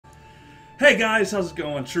Hey guys, how's it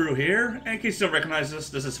going? True here. And in case you don't recognize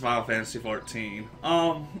this is Final Fantasy XIV.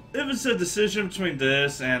 It was a decision between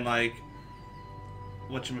this and like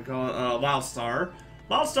WildStar.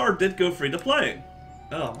 WildStar did go free to play.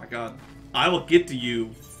 Oh my god. I will get to you,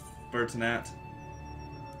 Bertanet.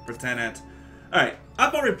 Alright,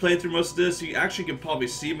 I've already played through most of this. You actually can probably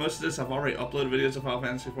see most of this. I've already uploaded videos of Final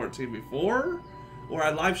Fantasy XIV before. Or I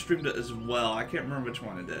live streamed it as well. I can't remember which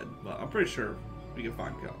one I did. But I'm pretty sure we can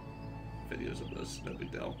find videos of this, no big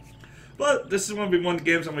deal. But this is going to be one of the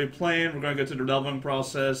games I'm going to be playing. We're going to go through the leveling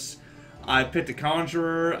process. I picked a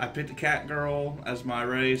conjurer, I picked a cat girl as my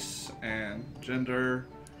race and gender,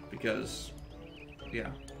 because,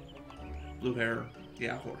 yeah, blue hair,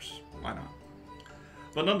 yeah, horse, why not?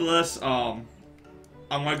 But nonetheless, I'm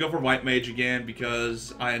going to go for white mage again,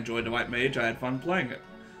 because I enjoyed the white mage. I had fun playing it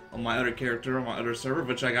on my other character, on my other server,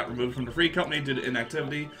 which I got removed from the free company due to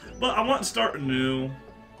inactivity. But I want to start anew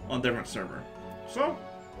on a different server. So,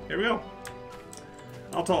 here we go.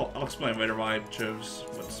 I'll explain later why I chose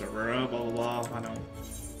what server, blah blah blah, I know.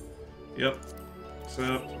 Yep.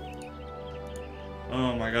 So,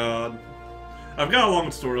 oh my god. I've got how long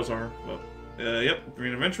the tutorials are, but, yep,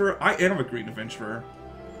 green adventurer. I am a green adventurer.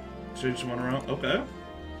 Change one around, okay.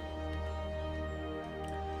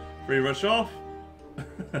 Free rush off.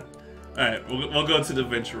 Alright, we'll go to the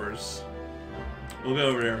adventurers. We'll go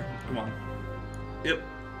over here, come on. Yep.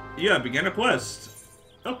 Yeah, begin a quest.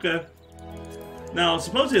 Okay. Now,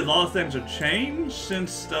 supposedly a lot of things have changed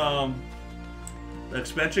since the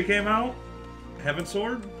expansion came out. Heaven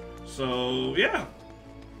Sword. So, yeah.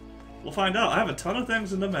 We'll find out. I have a ton of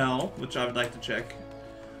things in the mail, which I would like to check.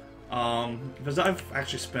 Because I've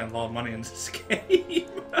actually spent a lot of money in this game.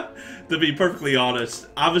 To be perfectly honest.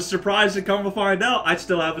 I was surprised to come to find out I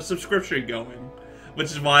still have a subscription going.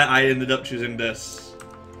 Which is why I ended up choosing this.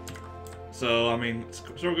 So, I mean, it's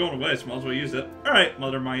sort of going away, so might as well use it. Alright,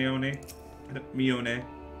 Mother Mione. Mione.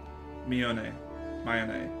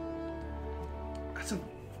 That's a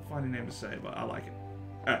funny name to say, but I like it.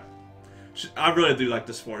 Alright. I really do like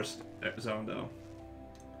this forest zone, though.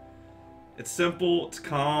 It's simple, it's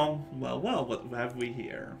calm. Well, what have we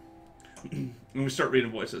here? When we start reading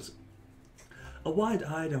voices. A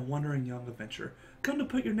wide-eyed and wondering young adventurer. Come to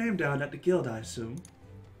put your name down at the guild, I assume.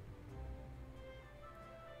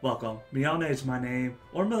 Welcome. Mione is my name,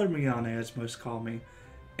 or Mother Mione as most call me,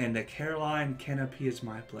 and the Caroline Canopy is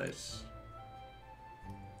my place.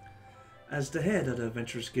 As the head of the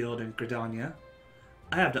Adventurers Guild in Gridania,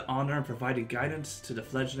 I have the honor of providing guidance to the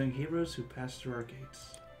fledgling heroes who pass through our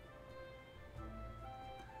gates.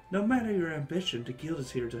 No matter your ambition, the guild is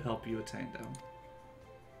here to help you attain them.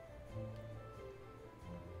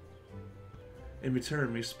 In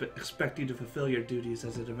return, we expect you to fulfill your duties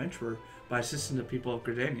as an adventurer by assisting the people of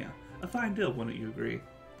Gridania. A fine deal, wouldn't you agree?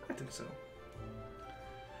 I think so.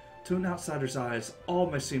 To an outsider's eyes, all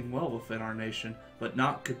may seem well within our nation, but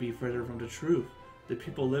naught could be further from the truth. The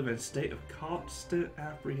people live in a state of constant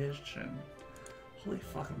apprehension. Holy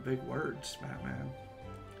fucking big words, Batman.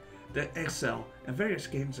 The exile and various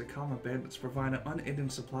games of common bandits provide an unending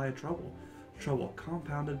supply of trouble. Trouble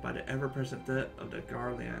compounded by the ever-present threat of the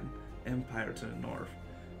Garlean Empire to the north.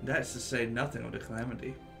 That is to say nothing of the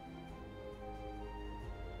calamity.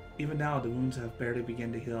 Even now the wounds have barely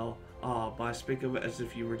begun to heal. Ah, but I speak of it as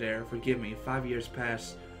if you were there. Forgive me, 5 years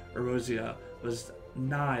past, Erosia was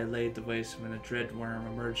nigh laid to waste when a dread worm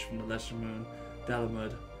emerged from the lesser moon,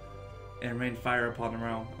 Dalamud, and rained fire upon the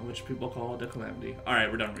realm, which people call the calamity. Alright,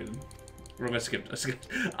 we're done reading. We're gonna skip this.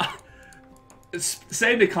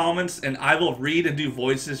 Say in the comments, and I will read and do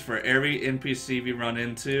voices for every NPC we run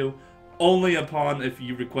into, only upon if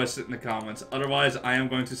you request it in the comments. Otherwise, I am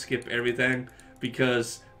going to skip everything,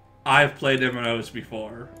 because I've played MMOs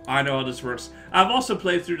before. I know how this works. I've also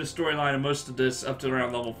played through the storyline of most of this up to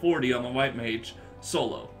around level 40 on the White Mage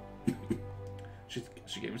solo. she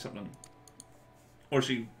gave me something. Or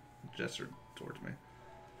she gestured towards me.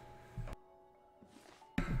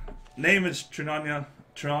 Name is Trina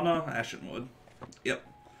Ashenwood. Yep.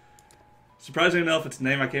 Surprisingly enough, it's a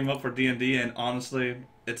name I came up for D&D, and honestly,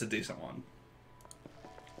 it's a decent one.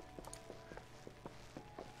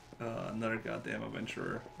 Another goddamn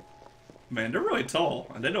adventurer. Man, they're really tall,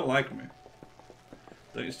 and they don't like me.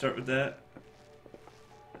 Don't you start with that?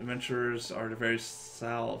 Adventurers are the very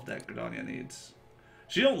salve that Gridania needs.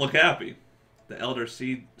 She don't look happy. The elder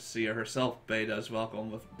seer herself bade us welcome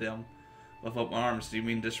with them with open arms. Do you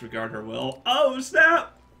mean disregard her will? Oh,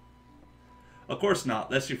 snap! Of course not.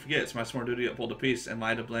 Lest you forget, it's my sworn duty to uphold the peace. Am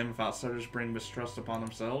I to blame if outsiders bring mistrust upon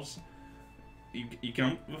themselves? You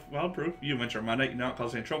come with wild proof. You adventure my night, you not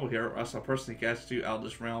cause any trouble here, or else I'll personally cast you out of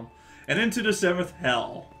this realm and into the seventh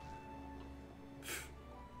hell.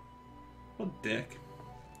 What a dick.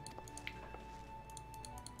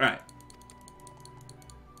 Alright.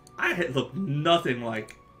 I look nothing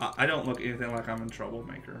like... I don't look anything like I'm in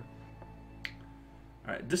Troublemaker.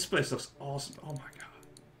 Alright, this place looks awesome. Oh my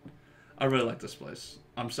god. I really like this place.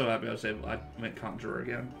 I'm so happy I was able... I went Conjurer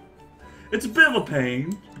again. It's a bit of a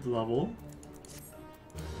pain level.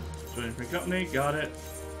 Join free company, got it.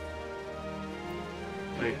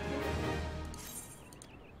 Wait.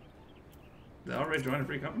 Did I already join a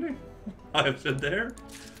free company? I said there?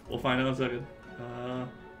 We'll find out in a second.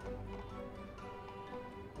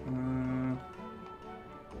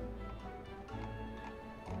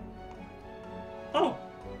 Oh!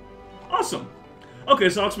 Awesome! Okay,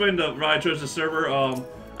 so I'll explain why I chose the server.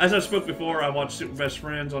 As I spoke before, I watch Super Best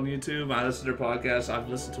Friends on YouTube. I listen to their podcast. I've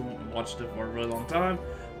listened to them and watched it for a really long time.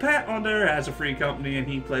 Pat on there has a free company and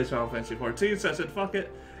he plays Final Fantasy XIV, so I said fuck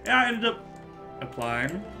it. And I ended up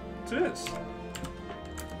applying to this.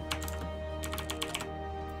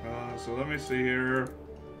 So let me see here.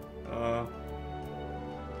 I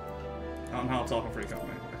don't know how to talk on free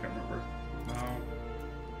company. I can't remember. No.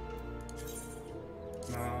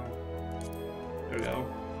 There we go.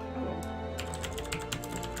 Hello.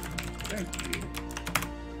 Thank you.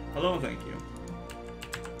 Hello and thank you.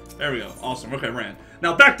 There we go. Awesome. Okay, ran.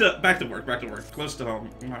 Now back to work. Back to work. Close to home.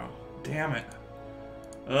 Oh, damn it.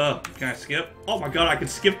 Can I skip? Oh my god, I can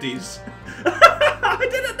skip these. I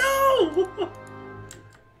didn't know.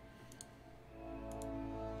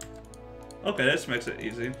 Okay, this makes it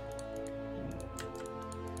easy.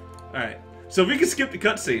 Alright. So we can skip the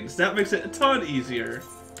cutscenes. That makes it a ton easier.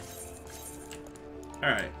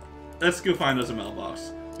 Alright. Let's go find us a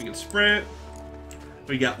mailbox. We can sprint.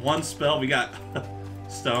 We got one spell. We got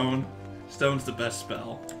Stone. Stone's the best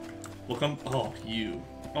spell. We'll come. Oh, you.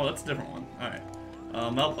 Oh, that's a different one. Alright.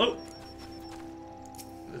 Oh!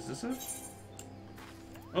 Is this it?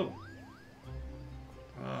 Oh.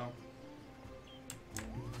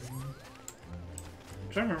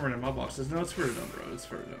 I'm trying to remember the mailboxes. No, it's further down the road. It's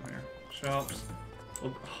further down here. Shops.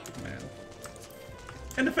 Oh, man.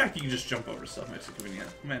 And the fact you can just jump over stuff makes it convenient.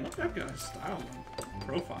 Man, look at that guy's style and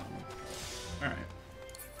profile. Alright.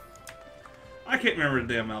 I can't remember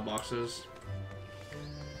the damn mailboxes.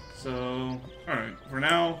 So, alright. For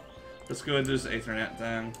now, let's go ahead and do this Aethernet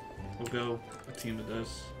thing. We'll go a team of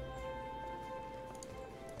this.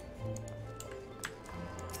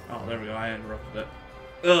 Oh, there we go. I interrupted it.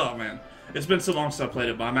 Oh, man. It's been so long since I played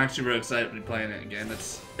it, but I'm actually really excited to be playing it again.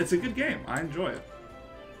 It's a good game. I enjoy it.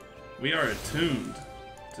 We are attuned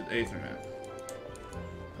to the Aethernet.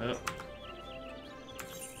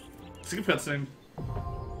 Skip cutscene.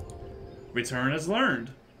 Return as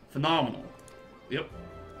learned. Phenomenal. Yep.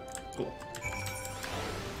 Cool.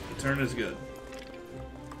 Return is good.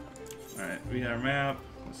 Alright, we got our map.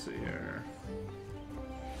 Let's see here.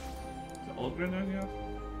 Is the old grid down here?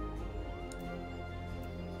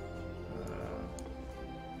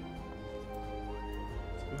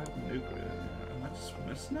 New grid. Am I just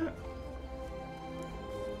missing it?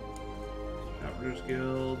 Outriders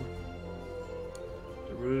Guild.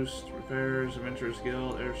 The Roost, Repairs, Adventurers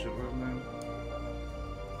Guild, Airship Roadman.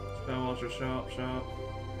 Spellwatcher Shop,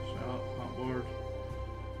 Hot Board.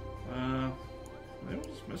 Maybe we're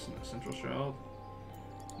just missing it. Central Shroud.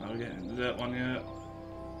 No, we didn't do that one yet.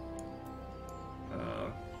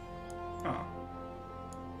 Huh.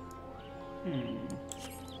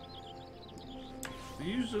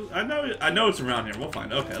 Usually, I know it's around here. We'll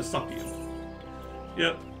find it. Okay, let's talk to you.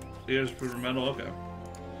 Yep. Here's proven metal. Okay.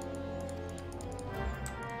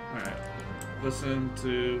 Alright. Listen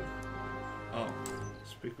to... Oh.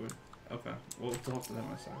 Speak with... Okay. We'll talk to them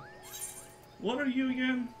myself. What are you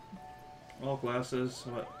again? All glasses.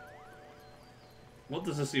 What? What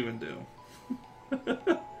does this even do?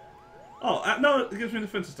 Oh, no, it gives me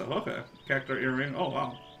defensive stuff. Okay. Cactar earring. Oh,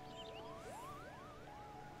 wow.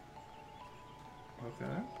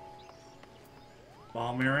 Okay.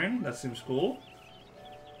 Bomb earring. That seems cool.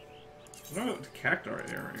 What about the Cactar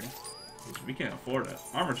earring? We can't afford it.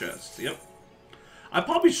 Armor chest. Yep. I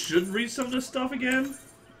probably should read some of this stuff again.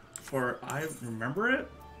 For I remember it.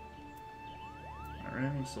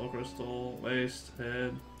 Ring, soul crystal, waist,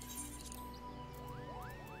 head.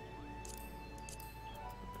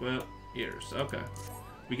 Equip, ears. Okay.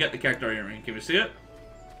 We get the Cactar earring. Can we see it?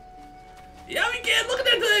 Yeah, we can! Look at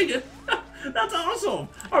that thing! That's awesome!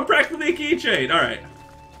 I'm practically a keychain. Alright.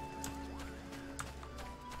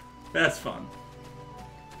 That's fun.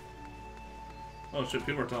 Oh shit,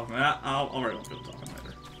 people are talking. I'll worry about people talking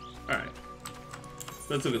later. Alright.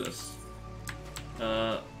 Let's look at this.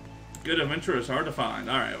 Good adventure is hard to find.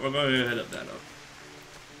 Alright, we're going to head up that up.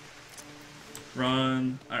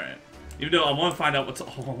 Run. Alright. Even though I want to find out what's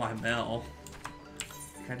all my mail.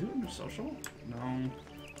 Can I do it in the social? No.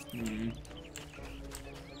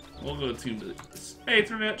 We'll go to this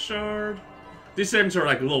Aethernet shard. These things are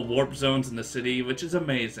like little warp zones in the city, which is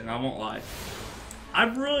amazing, I won't lie. I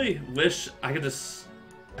really wish I could just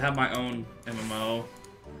have my own MMO,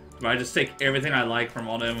 where I just take everything I like from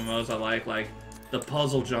all the MMOs I like the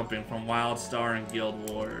puzzle jumping from WildStar and Guild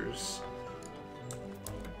Wars,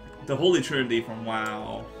 the Holy Trinity from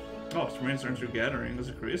WoW. Oh, experience earns through gathering is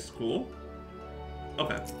increased. Cool.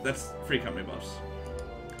 Okay, that's free company buffs.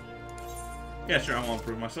 Yeah, sure, I want to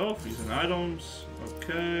improve myself using items.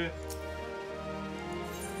 Okay.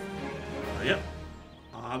 Yep.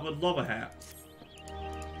 I would love a hat.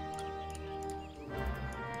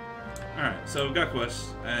 Alright, so we've got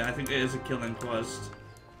quests. I think it is a killing quest.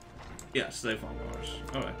 Yes, they found bars.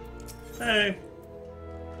 Okay. Hey!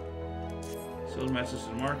 Sold matches to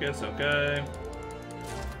the markets, okay.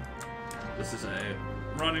 This is a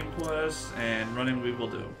running quest, and running we will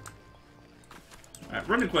do. Alright,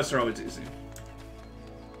 running quests are always easy.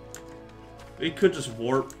 We could just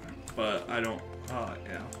warp, but I don't. Oh,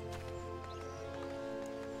 yeah.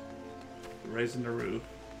 Raising the roof.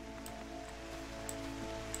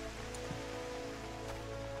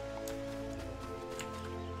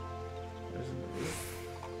 Raising the roof.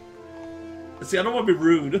 See, I don't want to be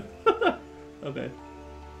rude. Okay.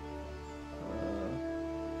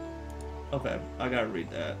 Okay, I gotta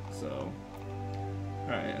read that, so.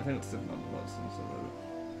 Alright, I think it's sitting on the bus instead of it.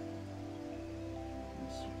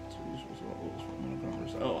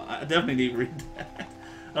 Oh, I definitely need to read that.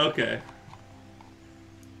 Okay.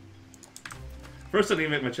 First I need to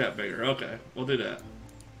make my chat bigger. Okay, we'll do that.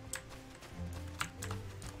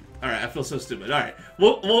 Alright, I feel so stupid. Alright,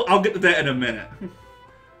 I'll get to that in a minute.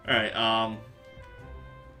 Alright,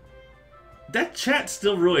 that chat's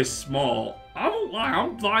still really small. I won't lie,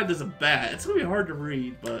 I'm blind as a bat. It's gonna be hard to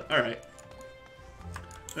read, but alright.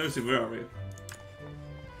 Let me see, where are we?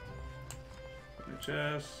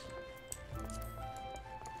 Chest.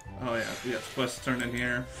 Oh yeah, we got quests turned in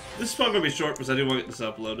here. This is probably gonna be short because I do want to get this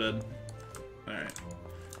uploaded. Alright.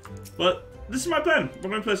 But this is my plan.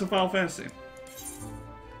 We're gonna play some Final Fantasy.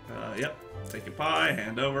 Yep. Take your pie,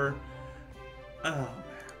 hand over. Oh man.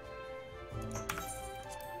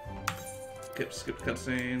 Skip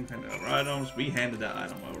cutscene, hand over items. We handed that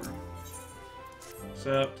item over.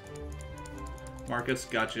 Accept. Markets,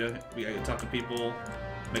 gotcha. We gotta talk to people.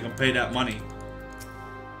 Make them pay that money.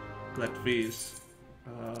 Collect fees.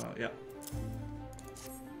 Yep.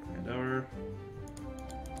 Hand over.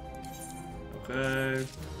 Okay.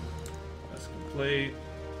 That's complete.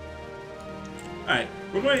 Alright,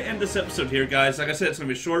 we're going to end this episode here, guys. Like I said, it's going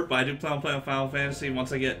to be short, but I do plan on playing Final Fantasy.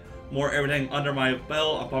 Once I get more everything under my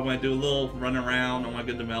belt, I'm probably going to do a little run around. I'm going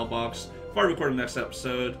to get the mailbox before I record the next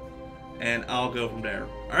episode, and I'll go from there.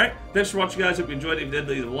 Alright, thanks for watching, guys. Hope you enjoyed it. If you did,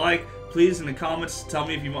 leave a like. Please, in the comments, tell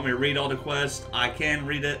me if you want me to read all the quests. I can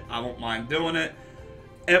read it. I won't mind doing it.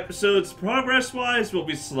 Episodes, progress-wise, will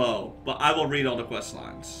be slow, but I will read all the quest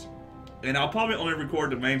lines. And I'll probably only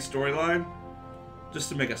record the main storyline, just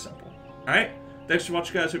to make it simple. Alright? Thanks for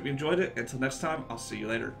watching, guys. Hope you enjoyed it. Until next time, I'll see you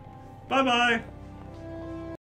later. Bye-bye!